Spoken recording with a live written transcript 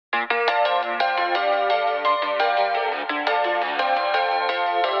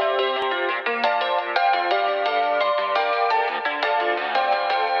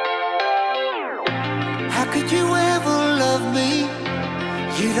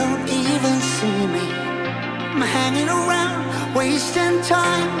you don't even see me. I'm hanging around, wasting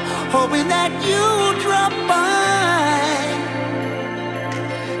time, hoping that you drop by.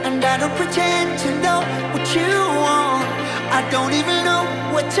 And I don't pretend to know what you want. I don't even know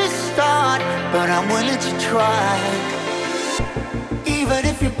where to start, but I'm willing to try. Even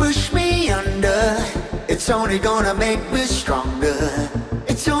if you push me under, it's only gonna make me stronger.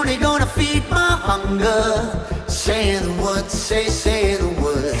 It's only gonna feed my hunger. Say the words, say the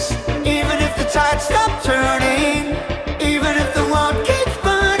words. Even if the tide stops turning, even if the world keeps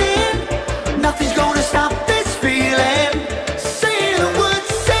burning, nothing's gonna stop this feeling. Say the words,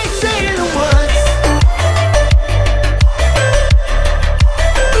 say the words.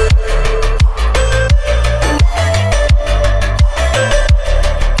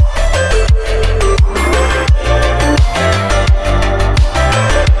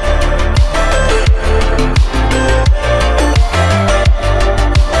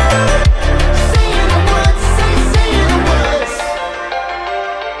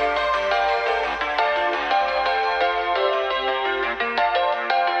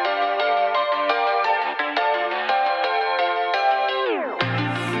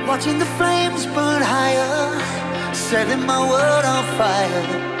 Watching the flames burn higher, setting my world on fire.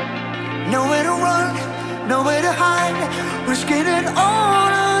 Nowhere to run, nowhere to hide, risking it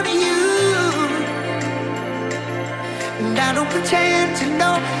all on you. And I don't pretend to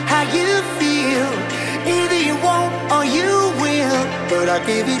know how you feel. Either you won't or you will, but I'll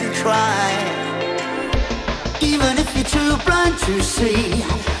give it a try. Even if you're too blind to see,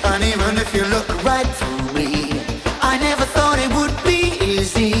 and even if you look right through